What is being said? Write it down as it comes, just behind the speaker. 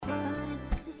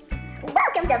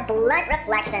to Blunt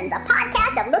Reflections, a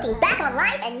podcast of looking back on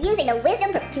life and using the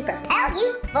wisdom to propel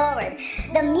you forward.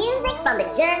 The music from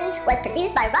The Journey was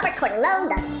produced by Robert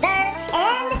Cordelone III,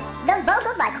 and the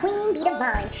vocals by Queen Bee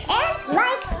Divine. And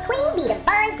like Queen Bee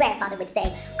Divine's grandfather would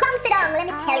say, come sit down, let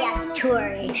me tell you a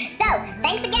story. So,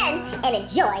 thanks again, and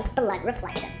enjoy Blunt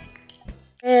Reflections.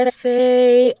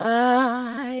 F-A-I-T-H,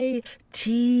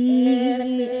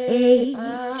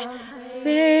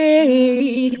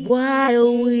 faith,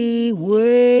 while we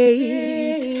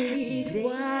wait,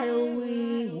 daily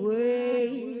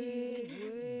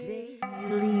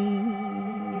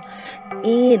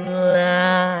in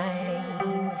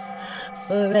life,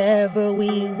 forever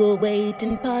we will wait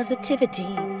in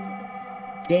positivity,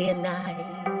 day and night.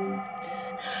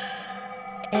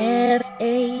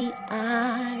 F-A-I-T-H,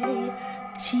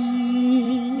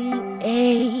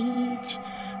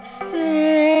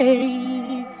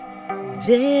 faith,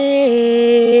 daily.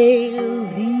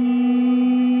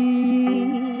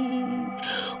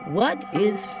 What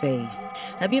is faith?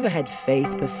 Have you ever had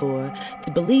faith before?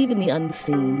 To believe in the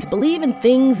unseen, to believe in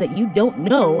things that you don't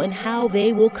know and how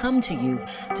they will come to you,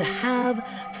 to have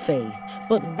faith.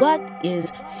 But what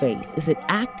is faith? Is it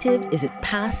active? Is it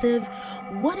passive?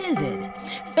 What is it?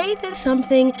 Faith is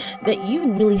something that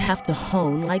you really have to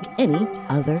hone like any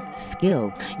other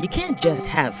skill. You can't just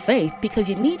have faith because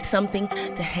you need something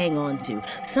to hang on to,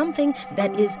 something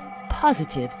that is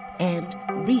positive and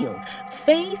real.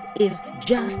 Faith is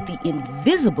just the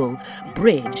invisible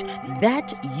bridge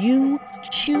that you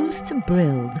choose to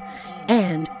build,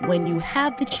 and when you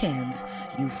have the chance,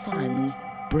 you finally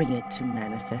bring it to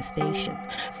manifestation.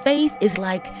 Faith is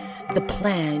like the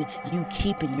plan you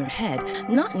keep in your head,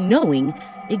 not knowing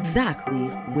exactly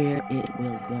where it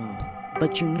will go,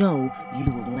 but you know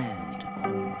you will land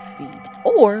on your feet.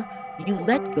 Or you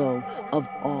let go of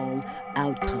all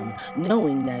outcome,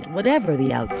 knowing that whatever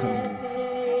the outcome is,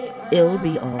 it'll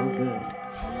be all good.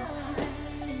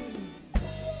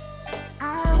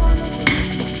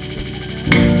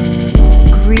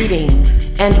 Greetings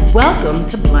and welcome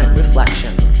to Blunt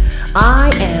Reflections. I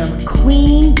am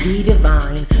Queen Bee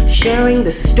Divine, sharing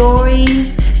the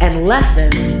stories and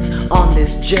lessons on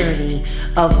this journey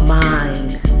of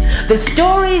mine. The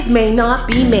stories may not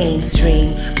be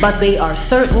mainstream, but they are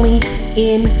certainly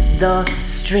in the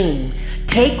stream.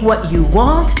 Take what you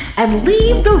want and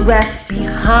leave the rest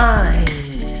behind,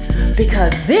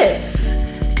 because this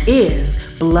is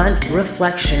Blunt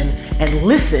Reflection, and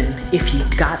listen if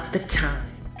you've got the time.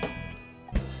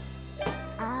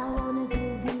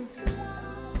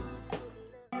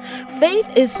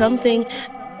 Faith is something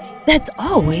that's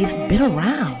always been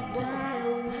around.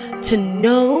 To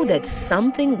know that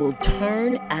something will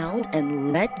turn out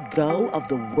and let go of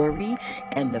the worry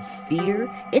and the fear,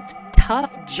 it's a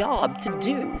tough job to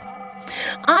do.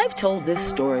 I've told this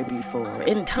story before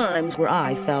in times where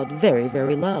I felt very,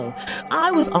 very low. I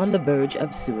was on the verge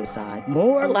of suicide,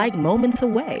 more like moments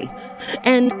away.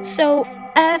 And so,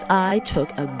 as I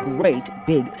took a great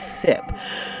big sip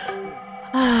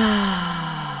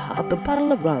of the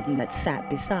bottle of rum that sat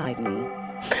beside me,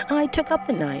 I took up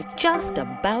the knife, just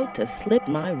about to slip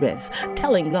my wrist,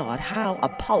 telling God how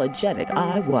apologetic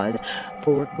I was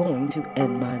for going to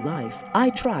end my life. I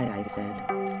tried, I said.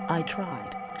 I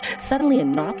tried. Suddenly a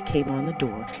knock came on the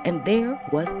door, and there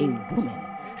was a woman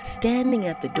standing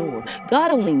at the door. God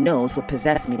only knows what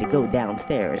possessed me to go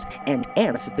downstairs and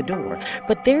answer the door.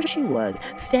 But there she was,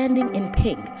 standing in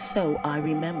pink, so I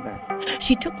remember.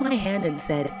 She took my hand and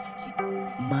said,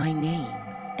 my name,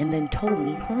 and then told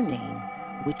me her name,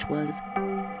 which was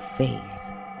Faith.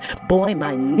 Boy,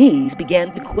 my knees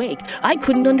began to quake. I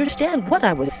couldn't understand what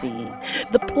I was seeing.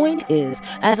 The point is,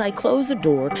 as I closed the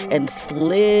door and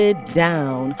slid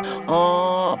down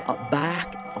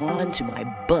back onto my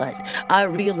butt, I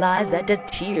realized that the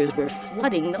tears were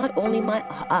flooding not only my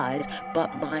eyes,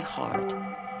 but my heart.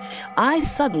 I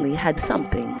suddenly had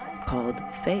something called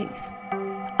faith.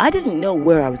 I didn't know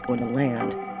where I was going to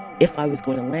land, if I was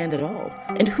going to land at all,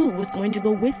 and who was going to go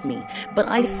with me. But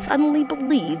I suddenly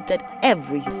believed that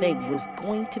everything was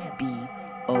going to be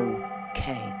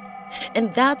okay.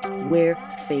 And that's where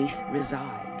faith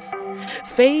resides.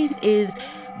 Faith is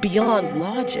beyond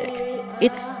logic.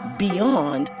 It's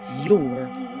beyond your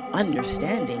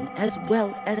understanding as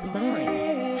well as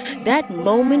mine. That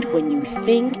moment when you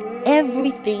think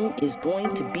everything is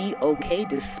going to be okay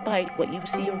despite what you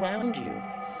see around you.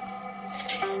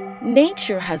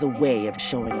 Nature has a way of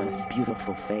showing us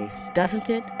beautiful faith, doesn't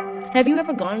it? Have you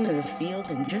ever gone into the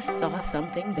field and just saw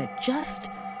something that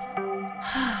just...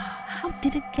 how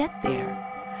did it get there?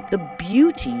 The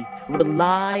beauty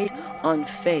relied on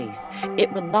faith.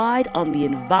 It relied on the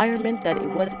environment that it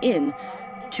was in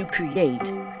to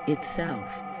create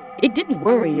itself. It didn't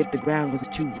worry if the ground was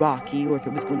too rocky or if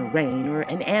it was going to rain or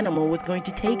an animal was going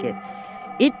to take it.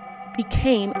 It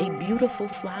became a beautiful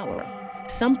flower,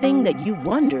 something that you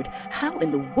wondered, how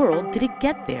in the world did it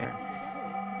get there?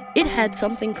 It had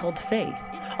something called faith.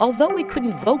 Although it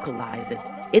couldn't vocalize it,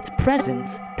 its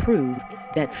presence proved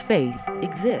that faith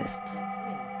exists.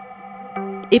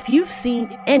 If you've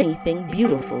seen anything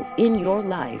beautiful in your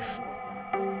life,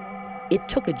 it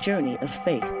took a journey of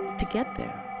faith to get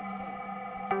there.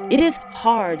 It is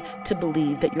hard to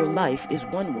believe that your life is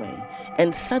one way,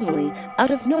 and suddenly,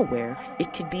 out of nowhere,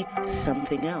 it could be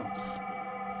something else.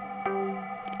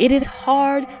 It is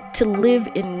hard to live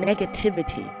in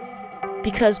negativity,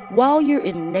 because while you're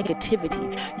in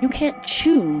negativity, you can't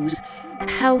choose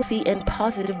healthy and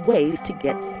positive ways to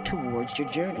get towards your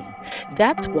journey.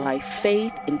 That's why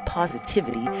faith in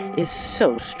positivity is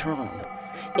so strong.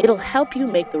 It'll help you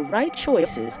make the right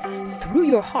choices through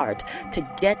your heart to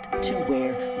get to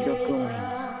where you're going.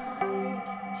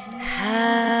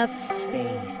 Have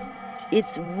faith.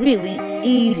 It's really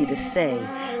easy to say,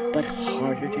 but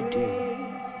harder to do.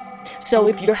 So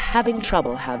if you're having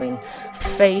trouble having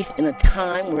faith in a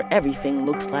time where everything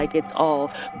looks like it's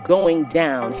all going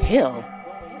downhill,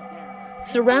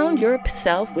 surround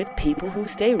yourself with people who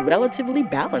stay relatively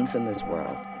balanced in this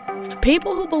world.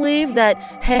 People who believe that,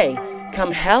 hey,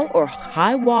 come hell or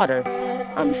high water,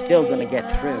 I'm still going to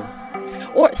get through.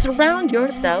 Or surround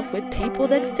yourself with people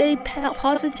that stay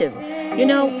positive. You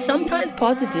know, sometimes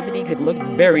positivity could look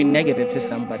very negative to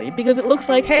somebody because it looks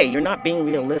like, hey, you're not being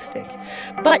realistic.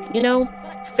 But, you know,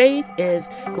 faith is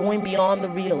going beyond the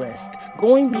realist,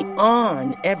 going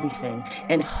beyond everything,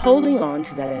 and holding on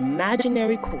to that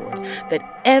imaginary cord that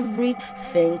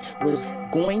everything was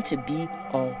going to be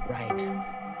all right.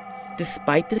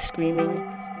 Despite the screaming,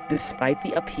 despite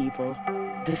the upheaval,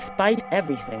 despite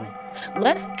everything,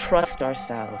 let's trust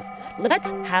ourselves.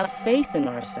 Let's have faith in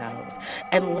ourselves.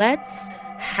 And let's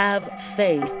have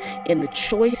faith in the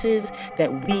choices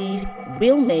that we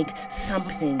will make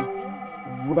something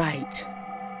right.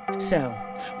 So,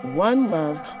 one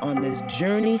love on this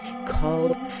journey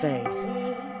called faith.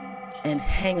 And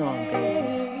hang on,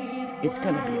 baby. It's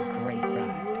going to be a great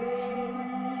ride.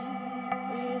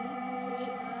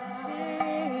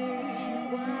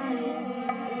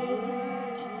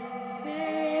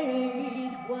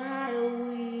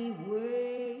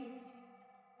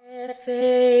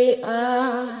 F-A-I-T-H,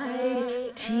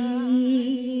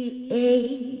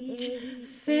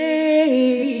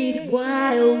 fade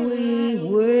while we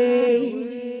wait.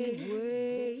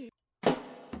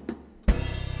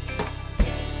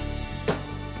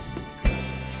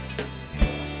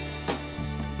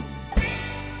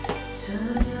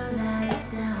 Turn your lights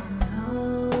down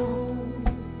low.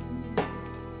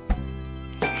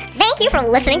 Thank you for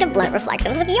listening to Blunt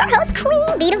Reflections with your host,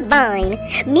 Queen Bee Divine.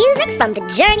 Music from The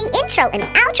Journey intro and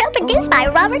outro produced by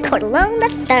Robert Cordelone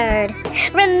III.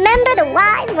 Remember the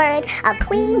wise words of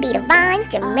Queen Bee Divine's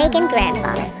Jamaican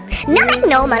grandfather. Nothing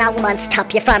no man will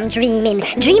stop you from dreaming.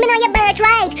 Dreaming on your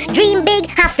birthright. Dream big,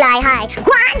 fly high.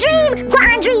 Go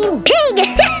on dream big.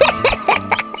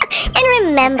 And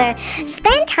remember,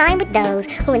 spend time with those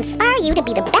who inspire you to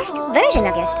be the best version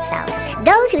of yourself.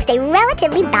 Those who stay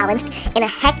relatively balanced in a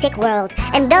hectic world.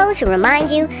 And those who remind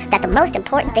you that the most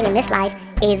important thing in this life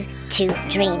is to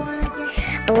dream.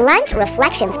 Blunt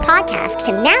Reflections podcast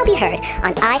can now be heard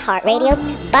on iHeartRadio,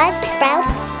 Buzzsprout,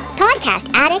 Podcast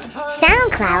Addict,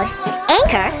 SoundCloud,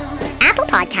 Anchor, Apple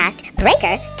Podcast,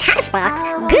 Breaker,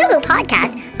 Castbox, Google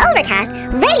Podcast, Overcast,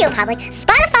 Radio Public,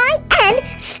 Spotify, and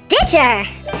Stitcher.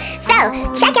 So,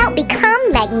 check out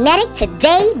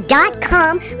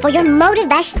BecomeMagneticToday.com for your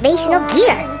motivational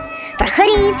gear. For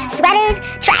hoodies, sweaters,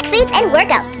 tracksuits, and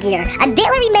workout gear, a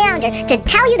daily reminder to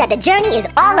tell you that the journey is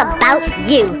all about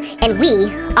you, and we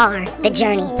are the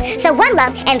journey. So one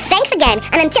love, and thanks again,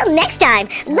 and until next time,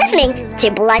 listening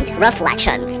to Blunt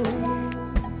Reflections.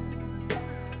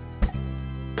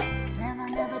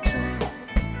 Never try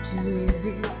to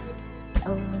resist.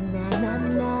 Oh, na na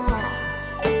na.